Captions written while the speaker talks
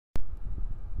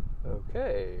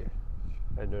Okay.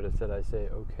 I notice that I say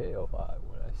okay a lot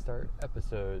when I start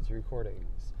episodes,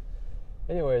 recordings.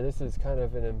 Anyway, this is kind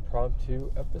of an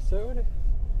impromptu episode,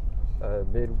 a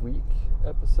midweek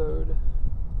episode,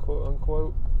 quote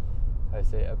unquote. I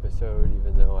say episode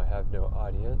even though I have no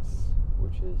audience,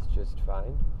 which is just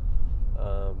fine.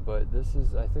 But this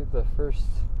is, I think, the first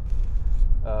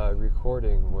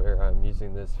recording where I'm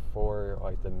using this for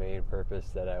like the main purpose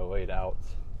that I laid out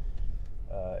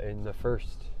in the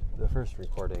first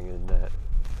recording, in that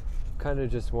kind of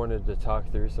just wanted to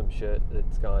talk through some shit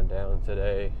that's gone down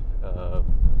today.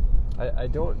 I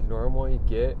don't normally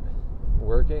get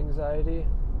work anxiety.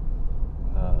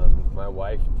 My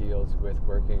wife deals with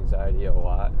work anxiety a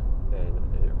lot,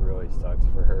 and it really sucks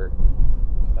for her.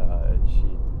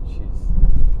 She's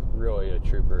really a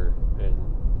trooper in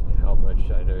how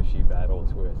much I know she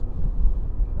battles with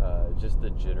just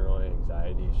the general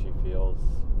anxiety she feels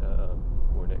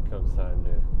when it comes time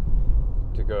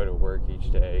to go to work each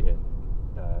day, and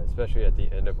especially at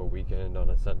the end of a weekend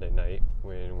on a Sunday night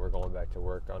when we're going back to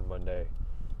work on Monday.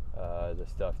 The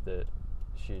stuff that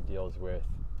she deals with,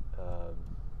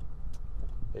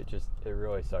 it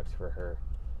really sucks for her.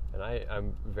 And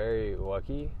I'm very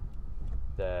lucky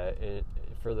that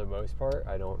for the most part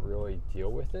I don't really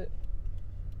deal with it.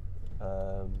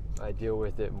 I deal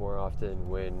with it more often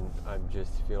when I'm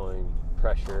just feeling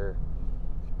pressure,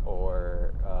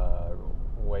 or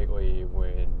lately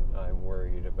when I'm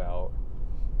worried about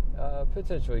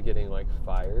potentially getting like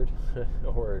fired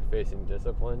or facing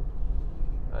discipline.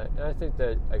 I think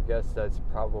that, I guess that's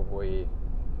probably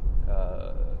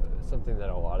something that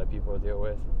a lot of people deal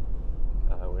with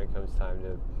when it comes time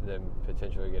to them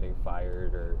potentially getting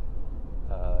fired, or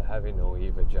having to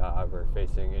leave a job, or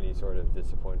facing any sort of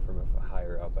discipline from a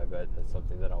higher up. I bet that's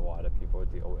something that a lot of people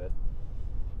deal with.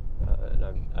 And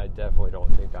I definitely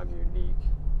don't think I'm unique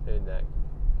in that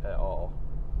at all.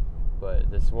 But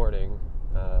this morning,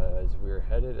 as we were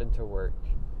headed into work,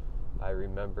 I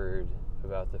remembered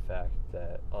about the fact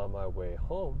that on my way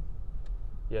home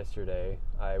yesterday,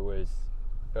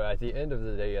 at the end of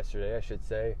the day yesterday, I should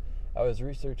say, I was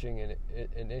researching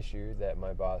an issue that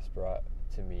my boss brought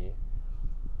to me,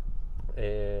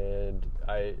 and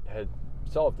I had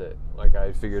solved it. Like,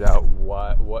 I figured out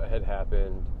what had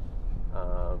happened,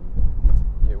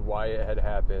 why it had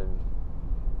happened,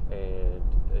 and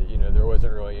there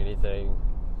wasn't really anything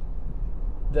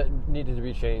that needed to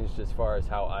be changed as far as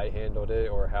how I handled it,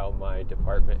 or how my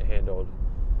department handled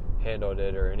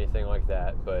it, or anything like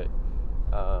that. But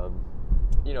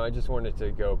I just wanted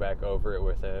to go back over it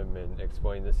with him and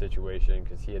explain the situation,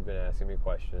 because he had been asking me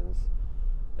questions,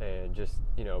 and just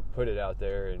put it out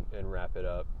there and wrap it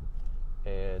up.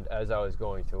 And as I was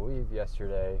going to leave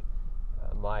yesterday,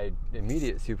 my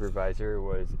immediate supervisor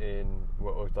was in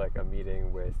what looked like a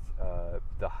meeting with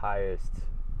the highest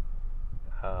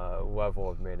level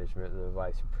of management, the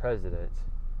vice president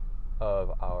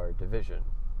of our division.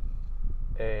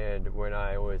 And when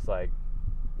I was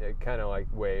it kind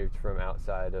of waved from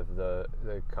outside of the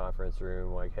conference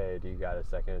room, like, hey, do you got a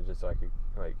second? Just so I could,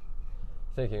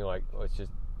 thinking let's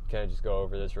just kind of just go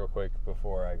over this real quick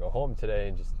before I go home today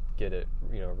and just get it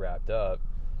wrapped up.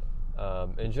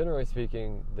 And generally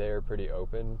speaking, they're pretty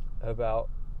open about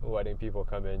letting people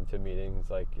come into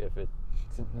meetings, if it's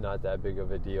not that big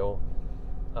of a deal.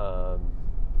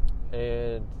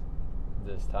 And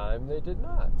this time they did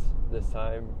not. This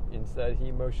time, instead,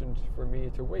 he motioned for me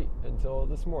to wait until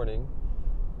this morning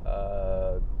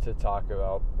to talk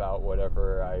about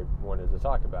whatever I wanted to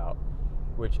talk about,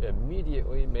 which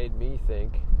immediately made me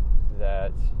think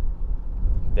that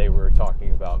they were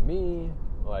talking about me.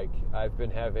 I've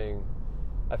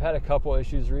had a couple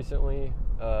issues recently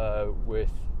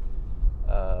with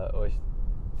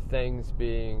things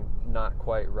being not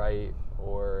quite right,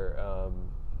 or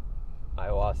I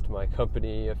lost my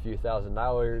company a few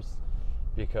 $1,000s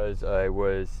because I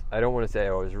don't want to say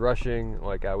I was rushing,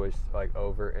 I was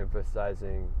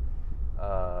overemphasizing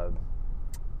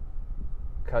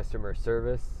customer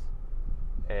service,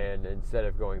 and instead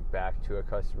of going back to a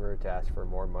customer to ask for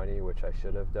more money, which I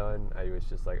should have done, I was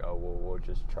just we'll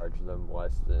just charge them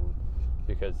less than,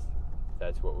 because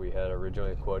that's what we had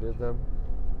originally quoted them.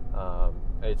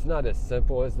 It's not as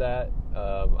simple as that.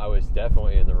 I was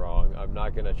definitely in the wrong. I'm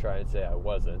not going to try and say I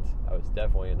wasn't. I was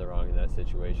definitely in the wrong in that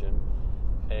situation.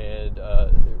 And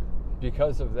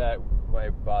because of that, my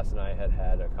boss and I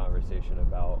had a conversation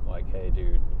about, hey,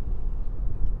 dude,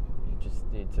 you just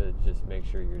need to just make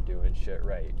sure you're doing shit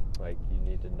right. You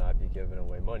need to not be giving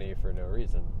away money for no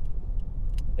reason.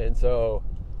 And so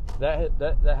that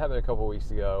happened a couple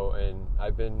weeks ago, and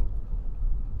I've been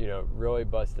really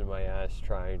busting my ass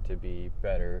trying to be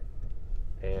better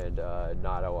and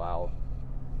not allow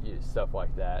stuff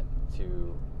like that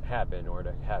to happen or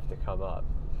to have to come up.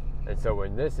 And so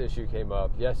when this issue came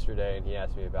up yesterday and he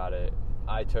asked me about it,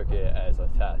 I took it as a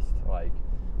test. Like,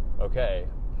 okay,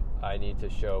 I need to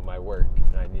show my work,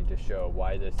 and I need to show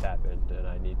why this happened, and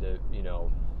I need to,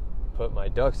 put my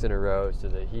ducks in a row so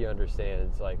that he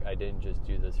understands, like, I didn't just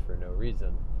do this for no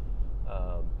reason.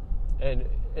 And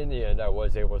in the end, I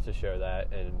was able to show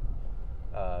that. And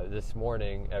this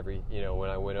morning, when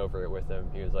I went over it with him,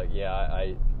 he was like, yeah,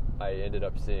 I ended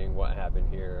up seeing what happened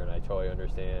here, and I totally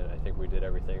understand. I think we did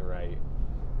everything right.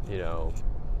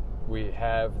 We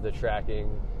have the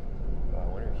tracking. I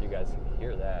wonder if you guys can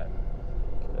hear that.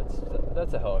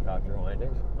 That's a helicopter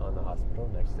landing on the hospital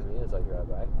next to me as I drive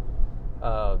by.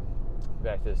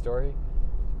 Back to the story.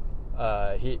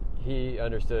 He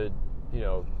understood,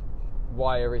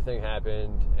 why everything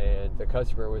happened, and the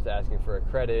customer was asking for a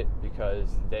credit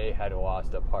because they had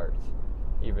lost a part,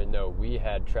 even though we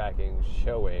had tracking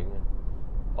showing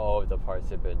all of the parts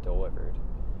had been delivered.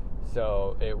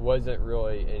 So it wasn't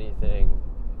really anything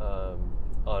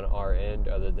on our end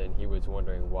other than he was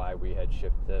wondering why we had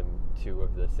shipped them 2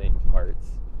 of the same parts.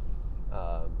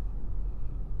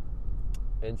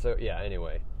 And so, yeah,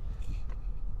 anyway,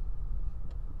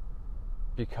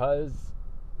 because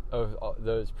of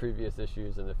those previous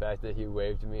issues and the fact that he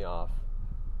waved me off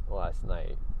last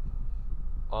night,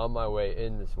 on my way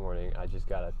in this morning, I just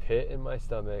got a pit in my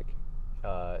stomach,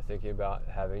 thinking about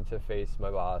having to face my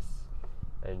boss.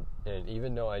 And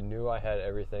even though I knew I had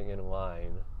everything in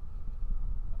line,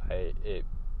 it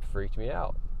freaked me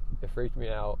out. It freaked me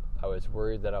out. I was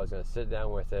worried that I was going to sit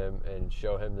down with him and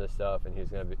show him this stuff, and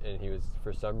he was,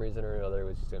 for some reason or another,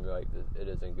 was just going to be like, it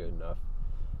isn't good enough.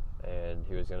 And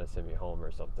he was going to send me home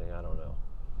or something. I don't know.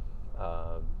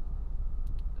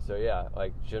 So yeah,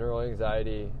 like general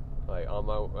anxiety, like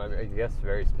I guess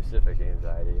very specific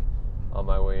anxiety on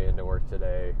my way into work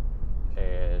today.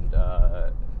 And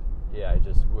I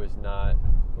just was not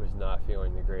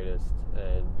feeling the greatest.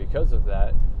 And because of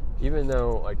that, even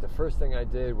though like the first thing I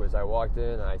did was I walked in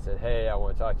and I said, hey, I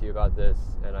want to talk to you about this,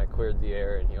 and I cleared the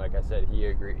air, and he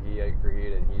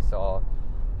agreed, and he saw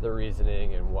the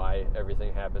reasoning and why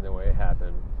everything happened the way it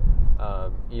happened.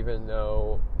 Even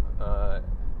though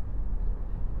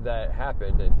that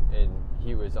happened and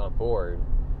he was on board,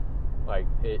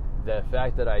 the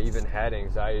fact that I even had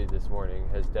anxiety this morning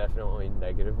has definitely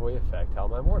negatively affected how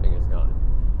my morning has gone.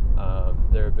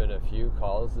 There have been a few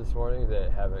calls this morning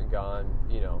that haven't gone,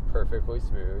 perfectly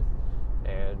smooth,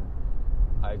 and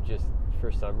I've just,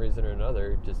 for some reason or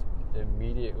another, just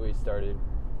immediately started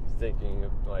thinking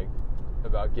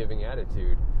about giving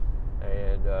attitude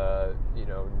and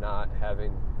not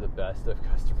having the best of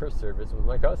customer service with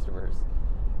my customers.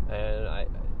 And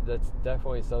that's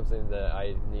definitely something that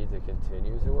I need to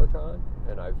continue to work on,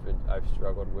 and I've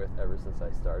struggled with ever since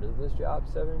I started this job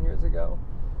 7 years ago.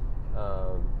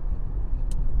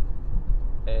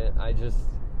 And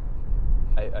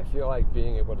I feel like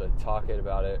being able to talk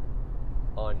about it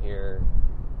on here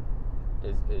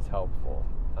is helpful.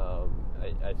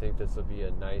 I think this will be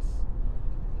a nice,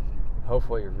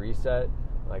 hopefully, reset.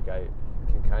 Like, I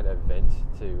can kind of vent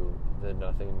to the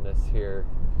nothingness here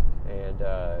and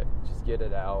just get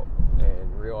it out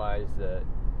and realize that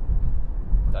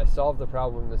I solved the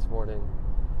problem this morning.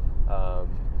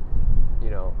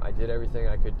 I did everything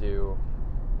I could do.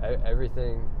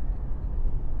 Everything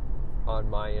on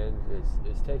my end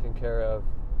is taken care of.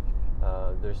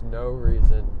 There's no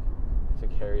reason to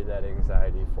carry that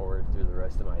anxiety forward through the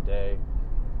rest of my day.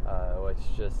 Let's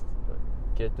just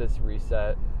get this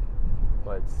reset.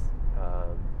 Let's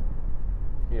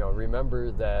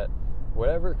remember that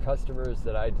whatever customers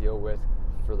that I deal with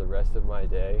for the rest of my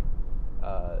day,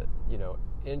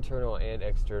 internal and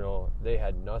external, they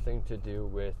had nothing to do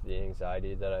with the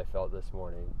anxiety that I felt this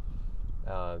morning.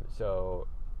 So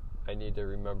I need to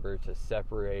remember to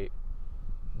separate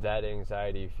that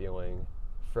anxiety feeling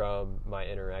from my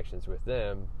interactions with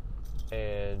them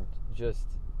and just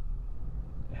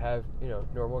have,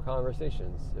 normal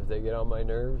conversations. If they get on my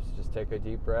nerves, just take a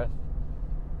deep breath,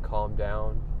 calm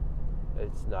down.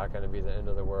 It's not going to be the end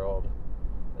of the world.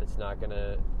 It's not going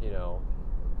to,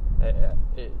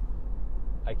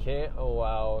 I can't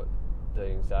allow the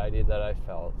anxiety that I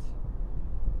felt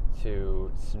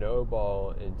to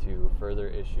snowball into further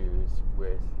issues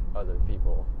with other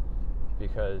people,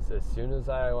 because as soon as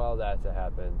I allow that to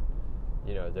happen,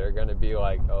 they're going to be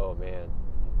like, oh man,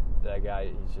 that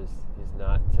guy, he's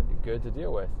not good to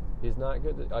deal with. He's not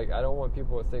good to, I don't want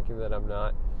people thinking that I'm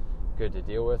not good to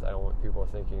deal with. I don't want people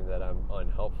thinking that I'm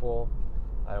unhelpful.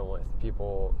 I don't want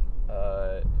people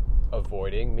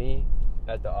avoiding me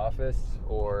at the office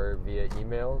or via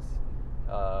emails,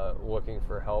 looking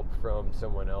for help from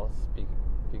someone else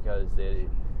because they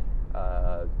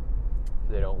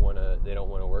don't want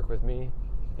to work with me.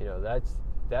 You know,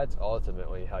 that's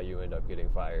ultimately how you end up getting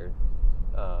fired.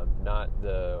 Not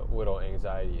the little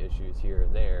anxiety issues here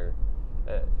and there,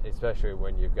 especially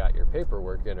when you've got your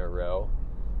paperwork in a row.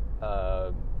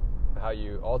 How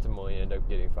you ultimately end up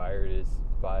getting fired is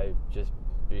by just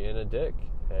being a dick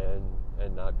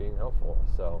and not being helpful.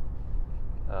 So,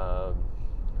 oh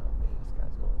man, this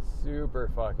guy's going super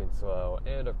fucking slow,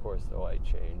 and of course the light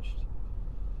changed.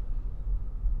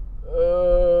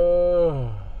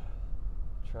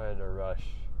 Trying to rush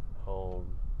home.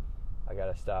 I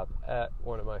gotta stop at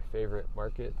one of my favorite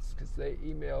markets because they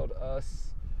emailed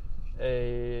us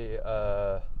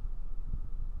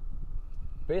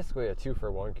basically a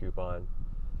 2-for-1 coupon.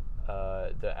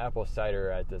 The apple cider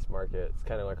at this market, it's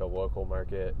kind of like a local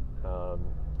market.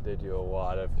 They do a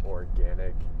lot of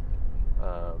organic,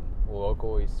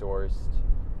 locally sourced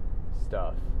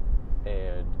stuff,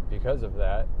 and because of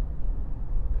that,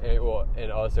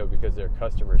 and also because their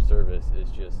customer service is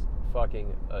just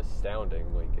fucking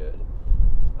astoundingly good.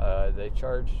 They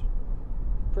charge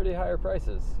pretty higher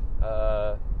prices.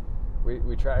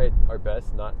 We try our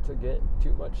best not to get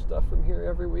too much stuff from here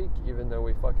every week, even though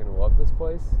we fucking love this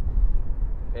place.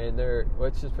 And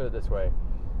let's just put it this way.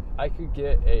 I could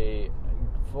get a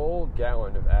full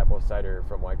gallon of apple cider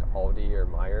from like Aldi or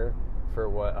Meijer for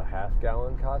what a half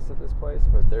gallon costs at this place,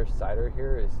 but their cider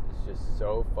here is just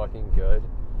so fucking good.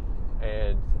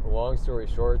 And long story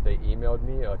short, they emailed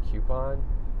me a coupon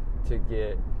to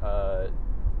get a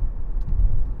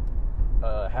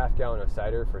half gallon of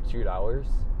cider for $2,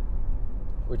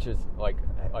 which is like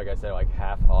I said, like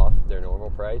half off their normal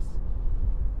price.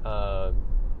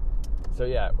 So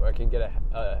yeah, I can get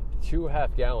 2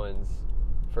 half gallons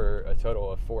for a total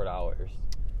of $4,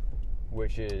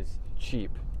 which is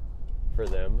cheap for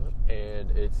them,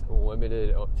 and it's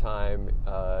limited time.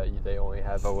 They only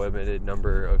have a limited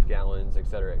number of gallons,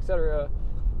 etc., etc.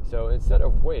 So instead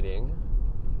of waiting,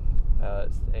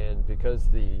 and because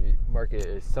the market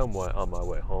is somewhat on my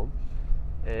way home,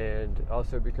 and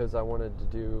also because I wanted to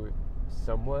do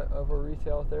somewhat of a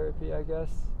retail therapy, I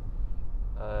guess,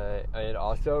 and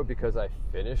also because I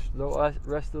finished the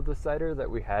rest of the cider that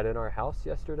we had in our house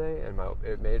yesterday, and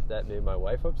it made my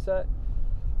wife upset,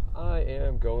 I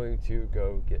am going to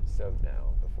go get some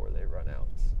now before they run out.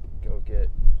 Go get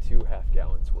 2 half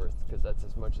gallons worth, because that's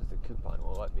as much as the coupon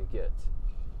will let me get,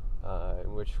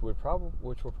 which will probably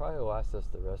last us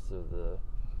the rest of the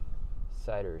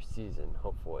cider season,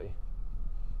 hopefully.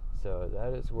 So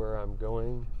that is where I'm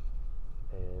going.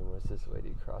 And once this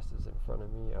lady crosses in front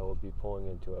of me, I will be pulling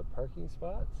into a parking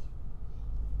spot,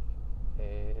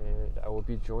 and I will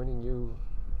be joining you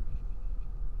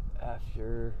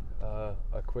after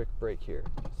a quick break here.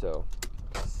 So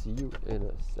see you in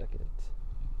a second.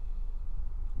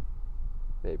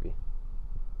 Maybe.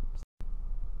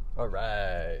 All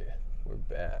right, we're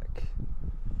back.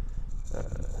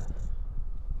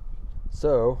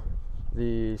 So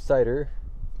the cider,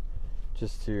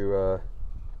 just to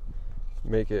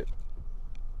make it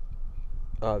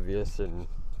obvious and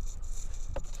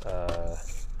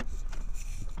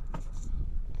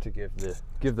to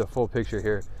give the full picture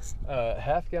here,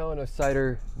 half gallon of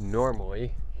cider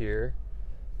normally here,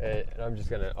 and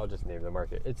I'll just name the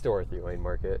market. It's Dorothy Lane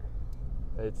Market.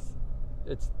 It's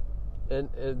and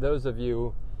those of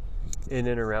you in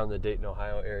and around the Dayton,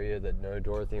 Ohio area that know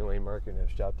Dorothy Lane Market and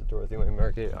have shopped at Dorothy Lane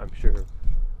Market, I'm sure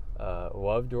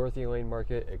love Dorothy Lane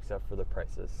Market, except for the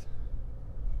prices.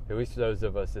 At least those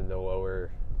of us in the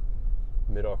lower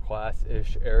middle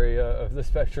class-ish area of the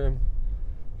spectrum,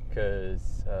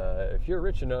 because if you're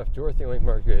rich enough, Dorothy Lane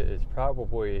Market is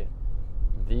probably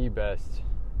the best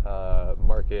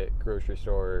market, grocery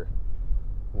store,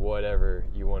 whatever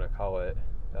you want to call it,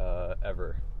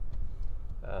 ever.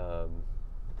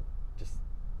 Just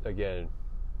again,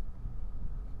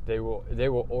 they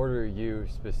will order you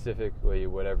specifically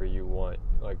whatever you want,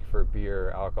 like for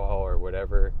beer, alcohol, or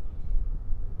whatever.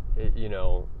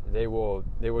 They will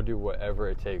do whatever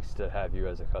it takes to have you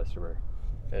as a customer,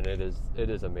 and it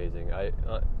is amazing. I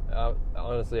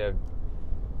honestly,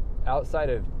 outside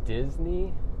of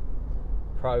Disney,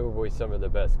 probably some of the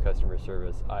best customer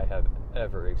service I have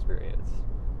ever experienced.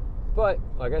 But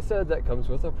like I said, that comes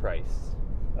with a price.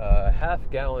 Half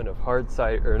gallon of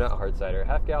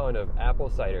half gallon of apple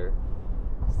cider,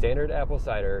 standard apple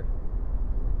cider,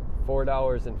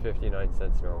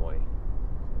 $4.59 normally.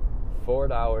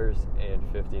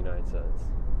 $4.59.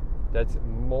 That's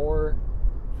more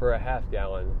for a half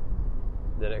gallon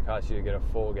than it costs you to get a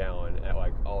full gallon at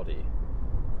like Aldi.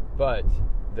 but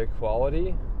the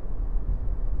quality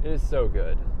is so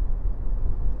good.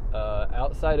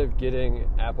 Outside of getting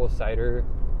apple cider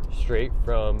straight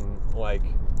from like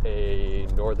a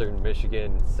northern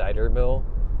Michigan cider mill,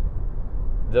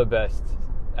 the best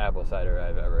apple cider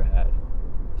I've ever had,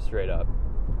 straight up.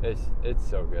 It's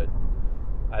so good.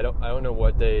 I don't know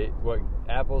what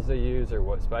apples they use or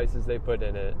what spices they put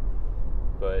in it,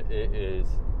 but it is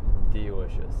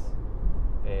delicious.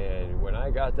 And when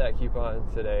I got that coupon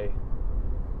today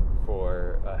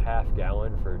for a half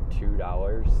gallon for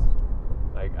 $2,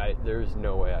 there's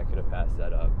no way I could have passed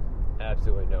that up.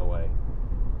 Absolutely no way.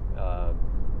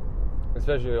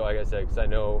 Especially, like I said, because I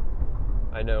know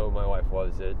my wife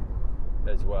loves it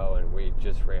as well, and we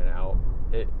just ran out.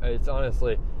 It's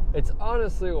honestly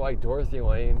like Dorothy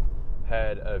Lane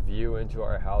had a view into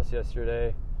our house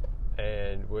yesterday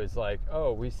and was like,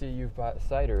 oh, we see you've bought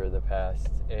cider in the past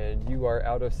and you are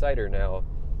out of cider now,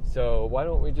 so why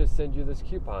don't we just send you this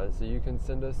coupon so you can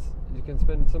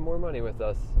spend some more money with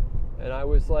us. And I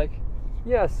was like,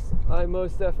 yes, I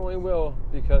most definitely will,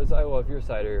 because I love your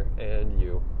cider and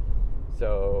you.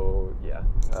 So yeah,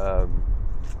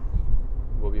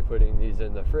 we'll be putting these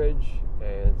in the fridge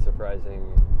and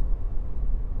surprising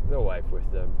the wife with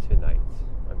them tonight.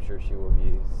 I'm sure she will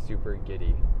be super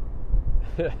giddy.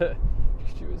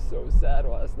 She was so sad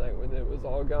last night when it was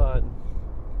all gone.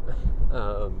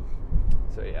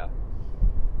 So yeah.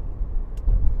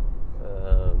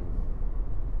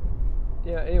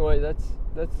 Yeah, anyway, that's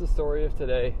the story of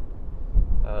today.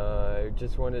 I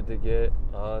just wanted to get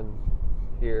on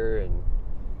here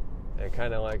and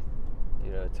kind of like,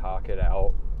 talk it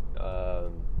out,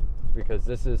 because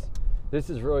this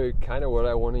is really kind of what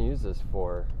I want to use this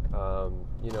for.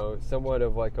 Somewhat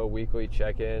of like a weekly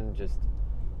check-in, just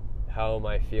how am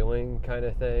I feeling kind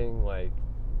of thing, like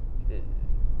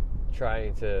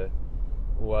trying to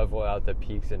level out the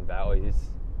peaks and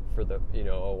valleys for the,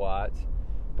 a lot.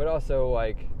 But also,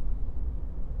 like,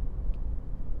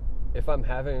 if I'm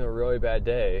having a really bad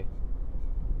day,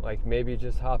 like maybe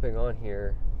just hopping on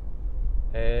here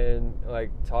and like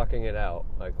talking it out,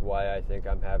 like why I think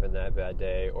I'm having that bad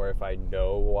day, or if I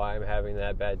know why I'm having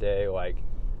that bad day, like,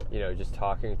 just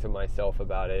talking to myself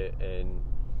about it, and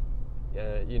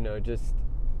just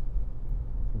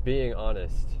being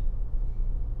honest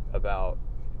about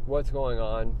what's going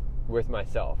on with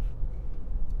myself.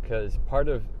 Because part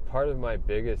of my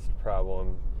biggest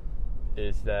problem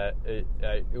is that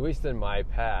at least in my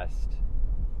past,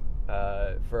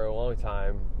 for a long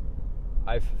time,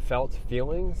 I've felt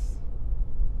feelings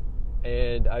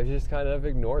and I've just kind of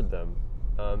ignored them,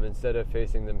 instead of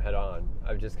facing them head on.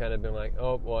 I've just kind of been like,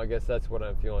 oh, well, I guess that's what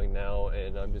I'm feeling now,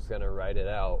 and I'm just going to write it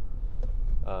out.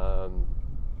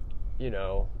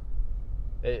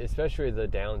 Especially the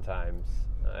down times,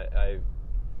 I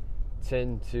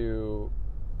tend to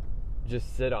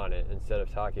just sit on it instead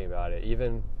of talking about it.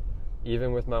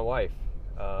 Even with my wife,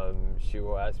 she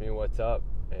will ask me what's up,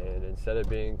 and instead of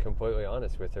being completely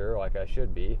honest with her like I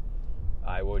should be,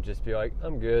 I will just be like,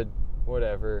 I'm good,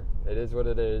 whatever, it is what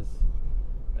it is.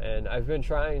 And I've been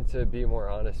trying to be more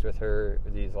honest with her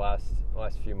these last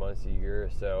few months, a year or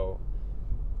so,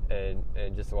 and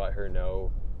just let her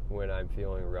know when I'm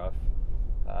feeling rough.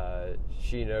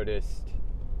 She noticed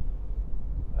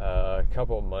a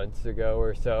couple months ago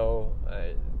or so,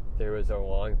 there was a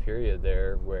long period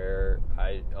there where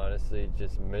I honestly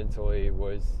just mentally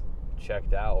was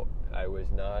checked out. I was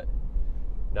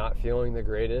not feeling the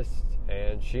greatest,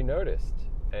 and she noticed.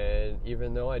 And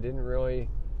even though I didn't really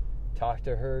talk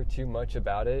to her too much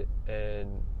about it,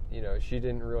 and she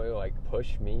didn't really like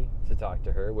push me to talk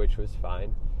to her, which was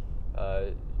fine.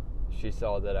 She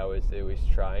saw that I was at least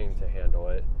trying to handle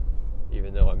it,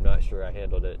 even though I'm not sure I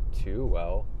handled it too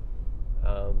well.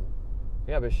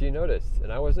 But she noticed,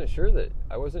 and I wasn't sure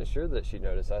that she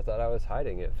noticed. I thought I was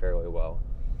hiding it fairly well.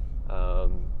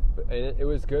 And it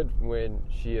was good when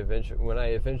I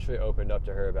eventually opened up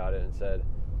to her about it and said,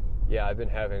 yeah, I've been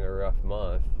having a rough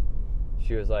month.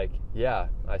 She was like, yeah,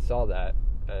 I saw that,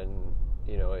 and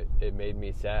it made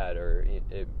me sad, or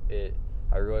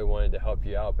I really wanted to help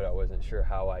you out, but I wasn't sure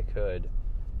how I could.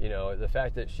 The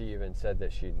fact that she even said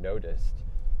that she noticed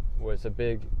was a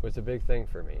big thing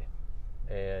for me.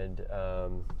 And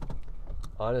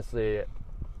honestly,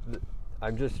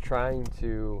 I'm just trying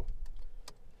to,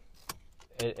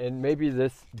 and maybe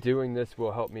doing this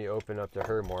will help me open up to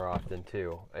her more often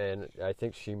too. And I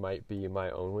think she might be my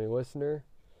only listener,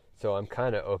 so I'm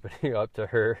kind of opening up to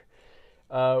her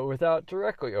without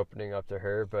directly opening up to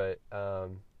her. But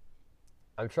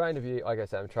I'm trying to be, like I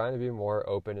said, I'm trying to be more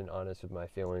open and honest with my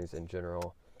feelings in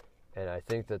general. And I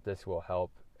think that this will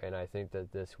help, and I think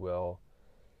that this will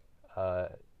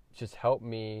just help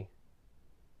me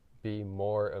be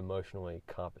more emotionally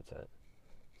competent.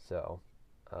 So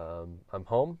I'm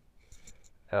home.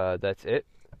 That's it.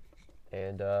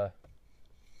 And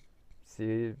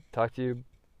talk to you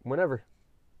whenever.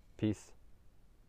 Peace.